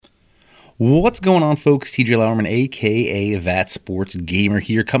What's going on, folks? TJ Lauerman, aka That Sports Gamer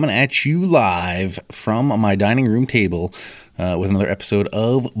here, coming at you live from my dining room table with another episode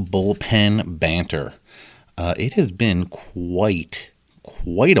of Bullpen Banter. It has been quite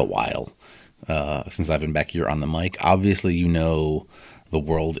a while since I've been back here on the mic. Obviously, you know the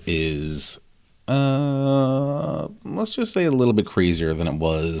world is, let's just say, a little bit crazier than it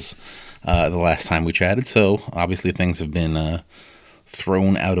was the last time we chatted. So, obviously, things have been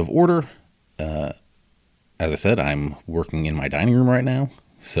thrown out of order. As I said, I'm working in my dining room right now,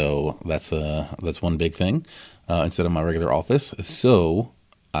 so that's one big thing instead of my regular office. So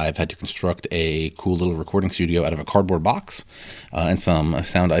I've had to construct a cool little recording studio out of a cardboard box and some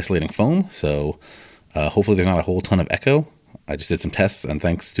sound isolating foam. So hopefully there's not a whole ton of echo. I just did some tests, and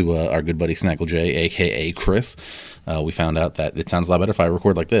thanks to our good buddy Snaggle J, aka Chris, we found out that it sounds a lot better if I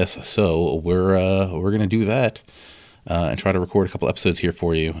record like this. So we're gonna do that. And try to record a couple episodes here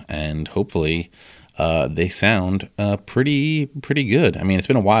for you, and hopefully they sound pretty good. I mean, it's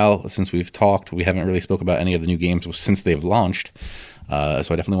been a while since we've talked. We haven't really spoke about any of the new games since they've launched, so I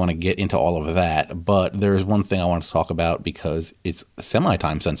definitely want to get into all of that. But there's one thing I want to talk about because it's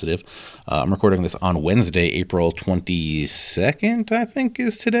semi-time sensitive. I'm recording this on Wednesday, April 22nd, I think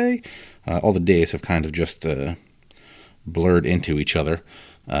is today. All the days have kind of just blurred into each other.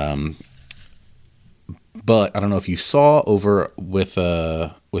 But I don't know if you saw over with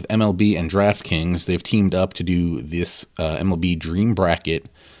MLB and DraftKings, they've teamed up to do this MLB Dream Bracket,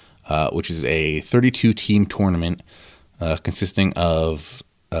 which is a 32-team tournament consisting of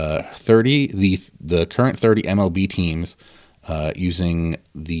 30 the current 30 MLB teams using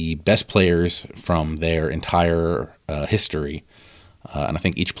the best players from their entire history, and I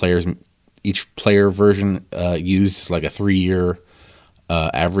think each player version used like a 3-year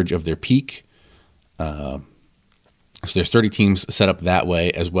average of their peak. So there's 30 teams set up that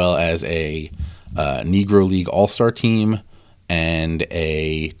way, as well as a Negro League All-Star team and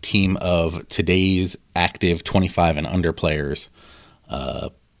a team of today's active 25 and under players.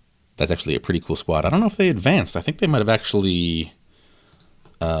 That's actually a pretty cool squad. I don't know if they advanced. I think they might have actually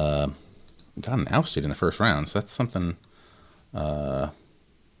gotten ousted in the first round. So that's something I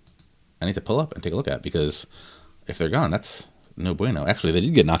need to pull up and take a look at, because if they're gone, that's no bueno. Actually, they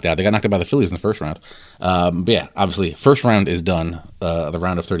did get knocked out. They got knocked out by the Phillies in the first round. But yeah, obviously, first round is done. The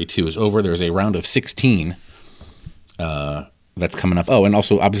round of 32 is over. There's a round of 16 that's coming up. Oh, and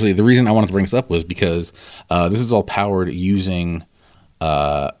also, obviously, the reason I wanted to bring this up was because this is all powered using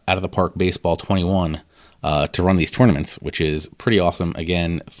Out of the Park Baseball 21 to run these tournaments, which is pretty awesome.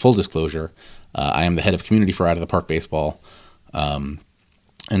 Again, full disclosure, I am the head of community for Out of the Park Baseball. And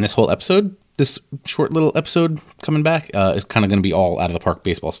this whole episode, this short little episode coming back is kind of going to be all Out of the Park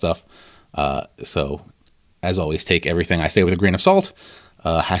Baseball stuff. So, as always, take everything I say with a grain of salt.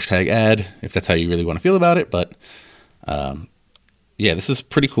 Hashtag ad, if that's how you really want to feel about it. But, yeah, this is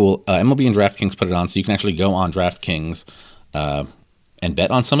pretty cool. MLB and DraftKings put it on, so you can actually go on DraftKings and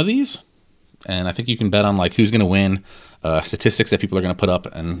bet on some of these. And I think you can bet on, like, who's going to win, statistics that people are going to put up,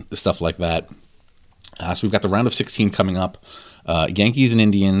 and stuff like that. So we've got the round of 16 coming up. Yankees and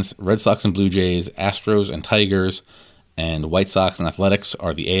Indians, Red Sox and Blue Jays, Astros and Tigers, and White Sox and Athletics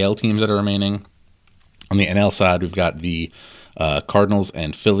are the AL teams that are remaining. On the NL side, we've got the Cardinals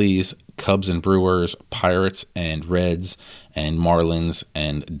and Phillies, Cubs and Brewers, Pirates and Reds, and Marlins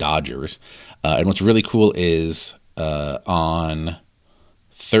and Dodgers. And what's really cool is on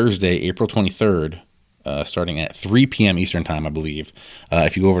Thursday, April 23rd, starting at 3 p.m. Eastern Time, I believe,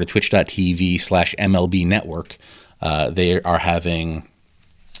 if you go over to twitch.tv/MLB Network, they are having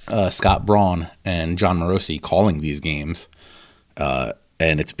Scott Braun and John Morosi calling these games, and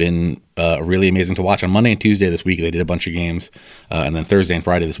it's been really amazing to watch. On Monday and Tuesday this week, they did a bunch of games, and then Thursday and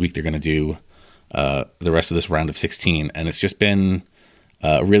Friday this week, they're going to do the rest of this round of 16, and it's just been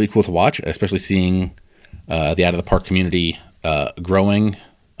really cool to watch, especially seeing the Out of the Park community growing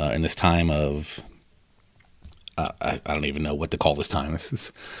in this time of, I don't even know what to call this time. This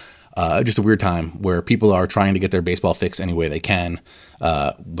is just a weird time where people are trying to get their baseball fix any way they can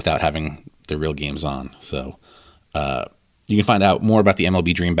without having their real games on. So you can find out more about the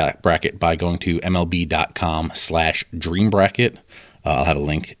MLB Dream Bracket by going to MLB.com/Dream Bracket. I'll have a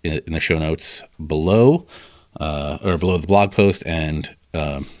link in the show notes below, or below the blog post, and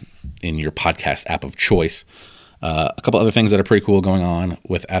in your podcast app of choice. A couple other things that are pretty cool going on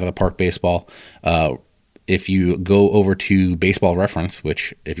with Out of the Park Baseball. If you go over to Baseball Reference,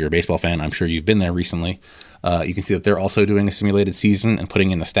 which if you're a baseball fan, I'm sure you've been there recently, you can see that they're also doing a simulated season and putting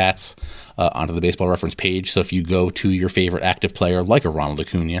in the stats onto the Baseball Reference page. So if you go to your favorite active player, like a Ronald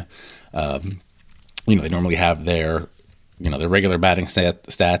Acuna, they normally have their their regular batting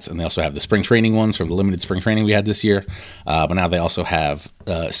stats, and they also have the spring training ones from the limited spring training we had this year. But now they also have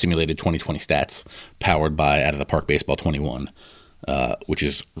simulated 2020 stats powered by Out of the Park Baseball 21, which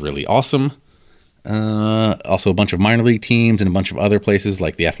is really awesome. Also, a bunch of minor league teams and a bunch of other places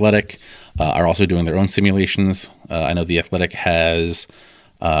like The Athletic are also doing their own simulations. I know The Athletic has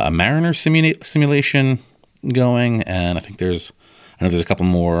a Mariners simulation going, and I know there's a couple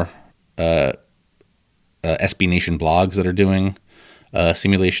more SB Nation blogs that are doing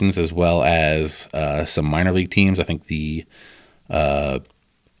simulations, as well as some minor league teams. I think the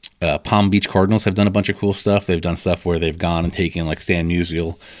Palm Beach Cardinals have done a bunch of cool stuff. They've done stuff where they've gone and taken like Stan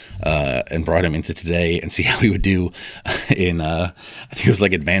Musial and brought him into today and see how he would do in, I think it was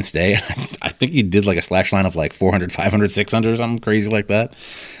like Advanced Day. I think he did like a slash line of like 400, 500, 600 or something crazy like that.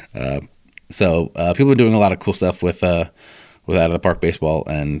 So people are doing a lot of cool stuff with Out of the Park Baseball.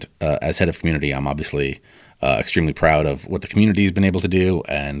 And as head of community, I'm obviously extremely proud of what the community has been able to do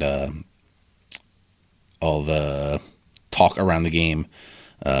and all the talk around the game.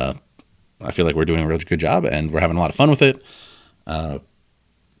 I feel like we're doing a really good job, and we're having a lot of fun with it.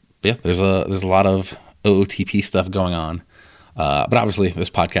 Yeah, there's a lot of OOTP stuff going on. But obviously, this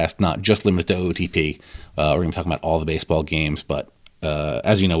podcast not just limited to OOTP. We're going to be talking about all the baseball games, but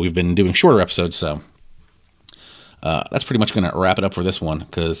as you know, we've been doing shorter episodes, so that's pretty much going to wrap it up for this one,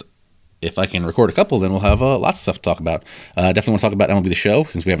 because if I can record a couple, then we'll have lots of stuff to talk about. Definitely want to talk about MLB The Show,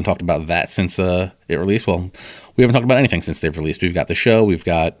 since we haven't talked about that since it released. Well, we haven't talked about anything since they've released. We've got the show. We've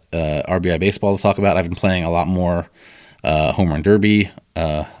got RBI Baseball to talk about. I've been playing a lot more Home Run Derby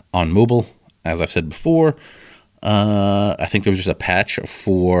on mobile, as I've said before. I think there was just a patch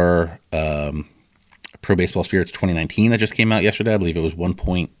for Pro Baseball Spirits 2019 that just came out yesterday. I believe it was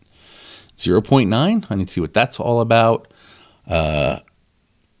 1.0.9. I need to see what that's all about.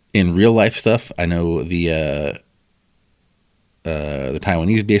 In real life stuff, I know the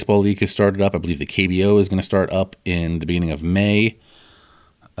Taiwanese Baseball League has started up. I believe the KBO is going to start up in the beginning of May.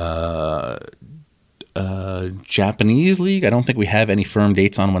 Japanese League, I don't think we have any firm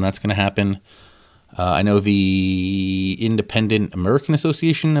dates on when that's going to happen. I know the Independent American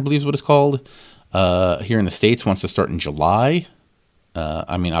Association, I believe is what it's called, here in the States wants to start in July.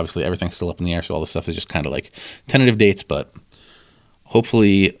 I mean, obviously everything's still up in the air, so all this stuff is just kind of like tentative dates, but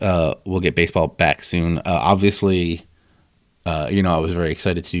hopefully we'll get baseball back soon. Obviously, I was very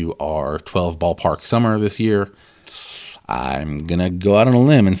excited to do our 12 ballpark summer this year. I'm going to go out on a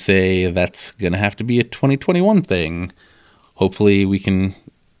limb and say that's going to have to be a 2021 thing. Hopefully we can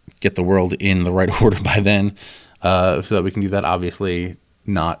get the world in the right order by then, so that we can do that. Obviously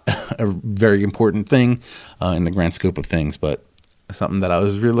not a very important thing in the grand scope of things, but something that I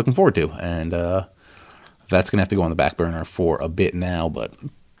was really looking forward to. And that's going to have to go on the back burner for a bit now, but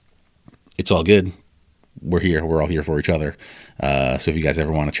it's all good. We're here. We're all here for each other. So if you guys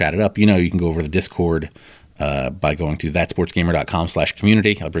ever want to chat it up, you can go over to the Discord by going to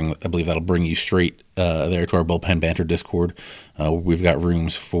thatsportsgamer.com/community. I believe that'll bring you straight there to our Bullpen Banter Discord. We've got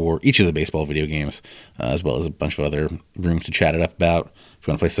rooms for each of the baseball video games, as well as a bunch of other rooms to chat it up about. If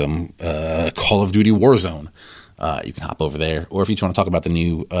you want to play some Call of Duty Warzone, you can hop over there. Or if you just want to talk about the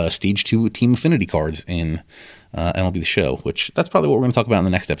new Stage 2 Team Affinity cards in MLB The Show, which that's probably what we're going to talk about in the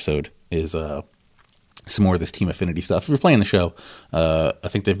next episode, is some more of this Team Affinity stuff. If you're playing the show, I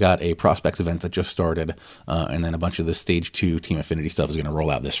think they've got a prospects event that just started, and then a bunch of the Stage 2 Team Affinity stuff is going to roll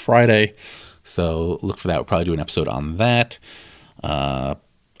out this Friday. So look for that. We'll probably do an episode on that. I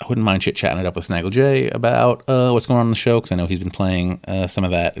wouldn't mind chit-chatting it up with Snaggle J about what's going on in the show, because I know he's been playing some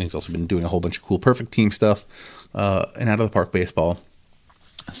of that, and he's also been doing a whole bunch of cool Perfect Team stuff and Out of the Park Baseball.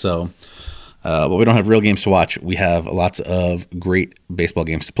 So, but we don't have real games to watch. We have lots of great baseball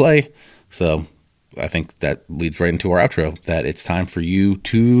games to play. So I think that leads right into our outro, that it's time for you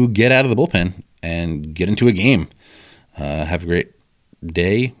to get out of the bullpen and get into a game. Have a great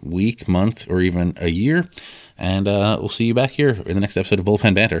day, week, month, or even a year. And we'll see you back here in the next episode of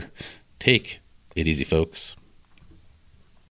Bullpen Banter. Take it easy, folks.